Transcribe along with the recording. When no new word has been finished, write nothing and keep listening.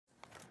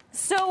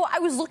So I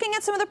was looking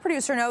at some of the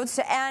producer notes,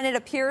 and it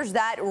appears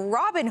that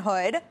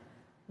Robinhood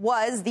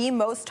was the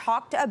most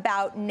talked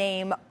about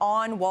name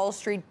on Wall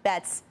Street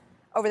bets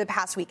over the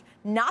past week.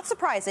 Not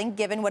surprising,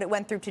 given what it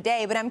went through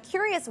today, but I'm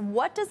curious,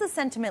 what does the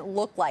sentiment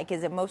look like?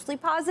 Is it mostly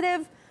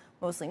positive,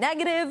 mostly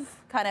negative,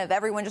 kind of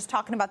everyone just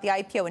talking about the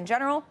IPO in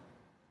general?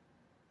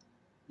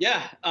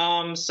 Yeah,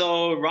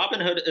 so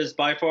Robinhood is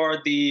by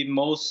far the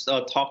most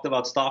talked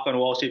about stock on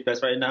Wall Street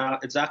bets right now.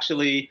 It's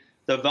actually,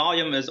 the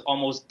volume is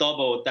almost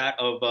double that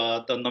of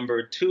the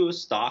number 2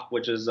 stock,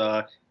 which is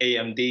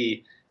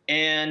AMD.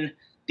 And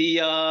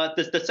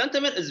the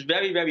sentiment is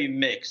very, very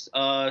mixed,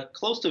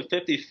 close to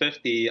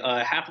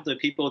 50-50. Half of the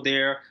people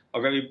there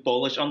are very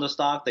bullish on the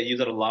stock. They use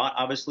it a lot,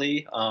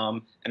 obviously.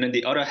 And then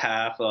the other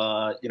half,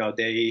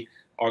 they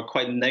are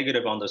quite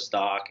negative on the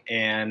stock.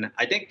 And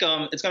I think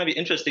it's going to be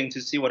interesting to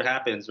see what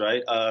happens,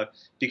 right?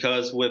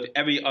 Because with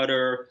every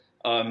other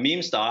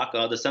meme stock,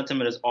 the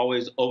sentiment is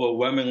always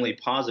overwhelmingly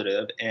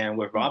positive. And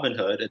with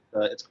Robinhood,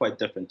 it's quite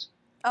different.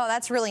 Oh,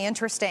 that's really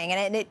interesting.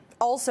 And it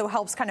also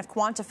helps kind of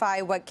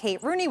quantify what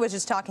Kate Rooney was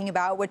just talking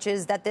about, which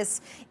is that this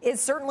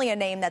is certainly a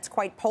name that's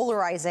quite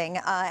polarizing.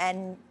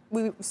 And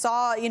we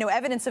saw,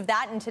 evidence of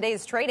that in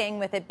today's trading,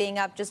 with it being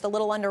up just a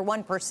little under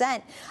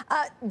 1%.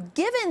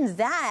 Given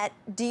that,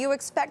 do you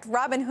expect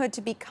Robinhood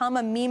to become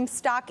a meme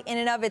stock in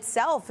and of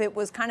itself? It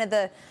was kind of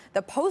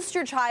the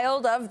poster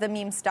child of the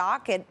meme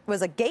stock. It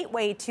was a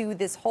gateway to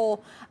this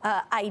whole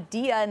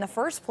idea in the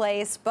first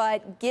place.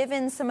 But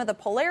given some of the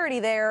polarity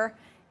there,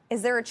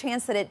 is there a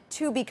chance that it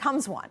too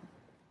becomes one?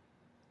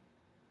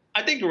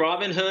 I think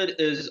Robinhood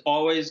is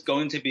always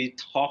going to be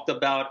talked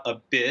about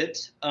a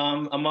bit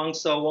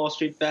amongst Wall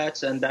Street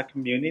bets and that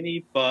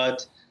community,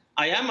 but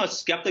I am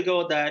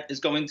skeptical that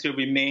it's going to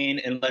remain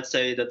in, let's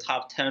say, the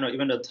top 10 or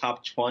even the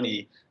top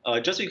 20,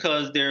 just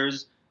because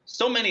there's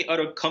so many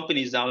other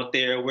companies out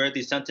there where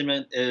the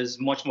sentiment is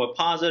much more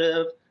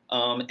positive,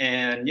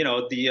 and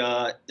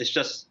it's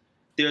just,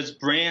 there's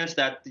brands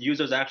that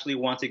users actually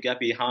want to get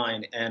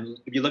behind. And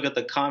if you look at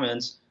the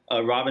comments,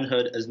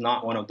 Robinhood is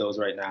not one of those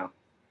right now.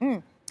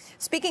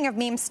 Speaking of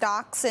meme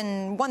stocks,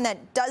 and one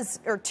that does,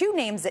 or two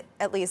names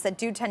at least, that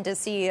do tend to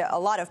see a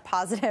lot of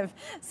positive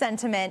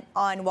sentiment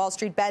on Wall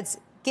Street bets,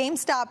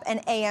 GameStop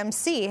and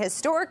AMC.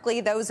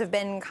 Historically, those have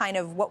been kind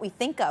of what we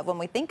think of when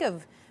we think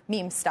of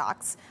meme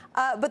stocks.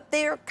 But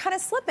they're kind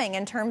of slipping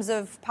in terms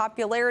of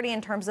popularity,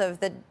 in terms of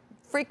the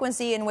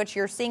frequency in which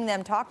you're seeing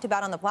them talked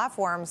about on the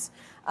platforms.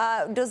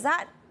 Does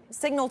that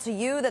signal to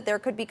you that there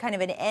could be kind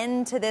of an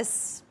end to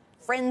this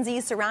frenzy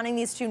surrounding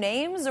these two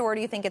names, or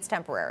do you think it's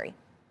temporary?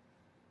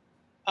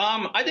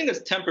 I think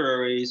it's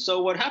temporary.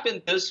 So what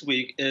happened this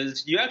week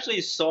is you actually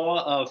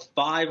saw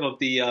 5 of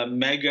the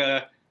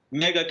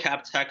mega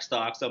cap tech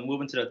stocks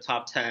move into the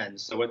top 10.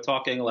 So we're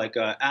talking like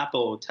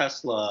Apple,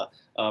 Tesla,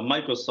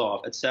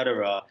 Microsoft,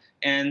 etc.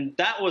 And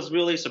that was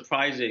really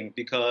surprising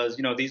because,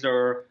 these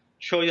are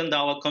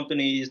trillion-dollar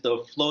companies.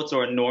 The floats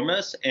are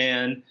enormous.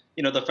 And,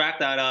 the fact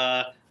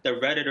that the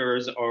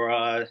Redditors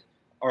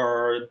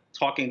are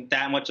talking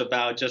that much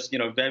about just,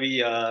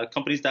 very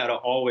companies that are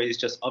always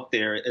just up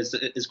there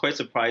is quite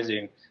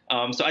surprising.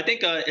 So I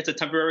think it's a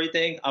temporary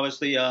thing.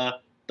 Obviously,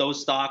 those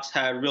stocks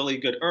had really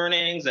good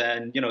earnings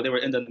and, they were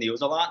in the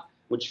news a lot,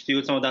 which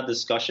fueled some of that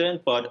discussion.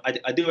 But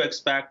I do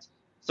expect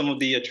some of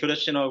the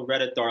traditional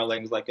Reddit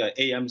darlings like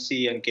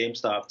AMC and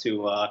GameStop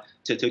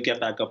to get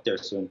back up there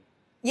soon.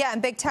 Yeah,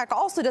 and big tech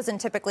also doesn't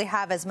typically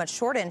have as much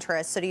short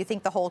interest. So do you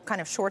think the whole kind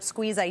of short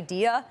squeeze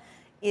idea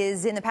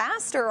is in the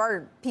past, or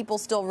are people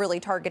still really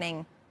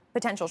targeting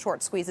potential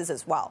short squeezes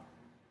as well?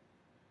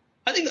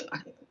 I think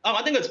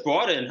it's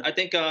broadened. I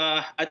think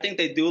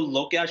they do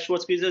look at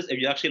short squeezes. If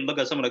you actually look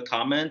at some of the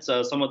comments,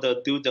 some of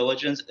the due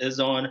diligence is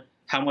on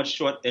how much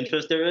short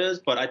interest there is.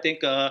 But I think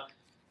they're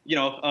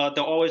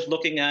always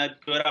looking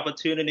at good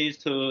opportunities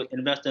to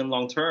invest in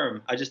long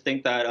term. I just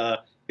think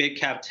that big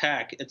cap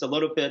tech, it's a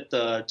little bit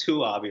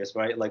too obvious,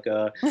 right? Like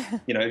if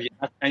you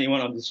ask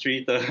anyone on the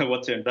street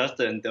what to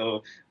invest in,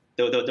 they'll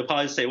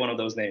probably say one of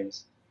those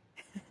names.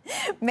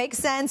 Makes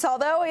sense.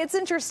 Although it's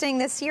interesting,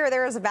 this year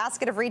there is a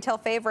basket of retail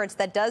favorites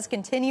that does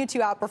continue to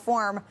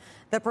outperform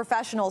the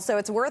professionals. So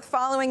it's worth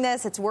following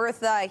this. It's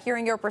worth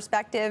hearing your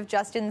perspective.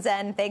 Justin,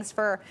 Zhen, thanks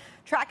for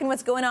tracking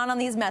what's going on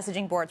these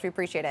messaging boards. We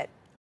appreciate it.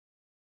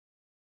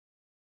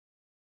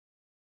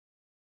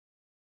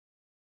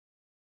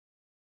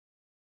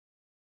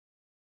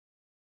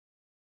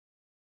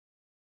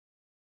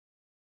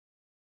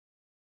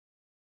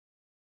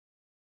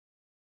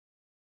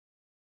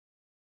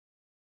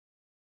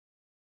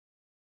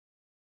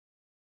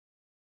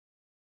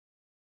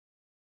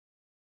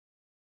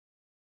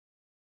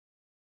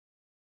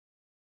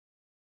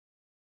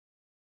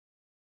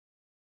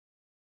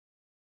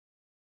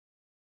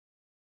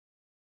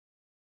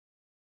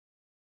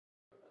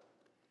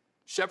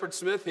 Shepard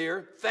Smith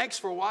here. Thanks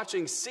for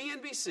watching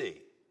CNBC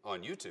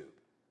on YouTube.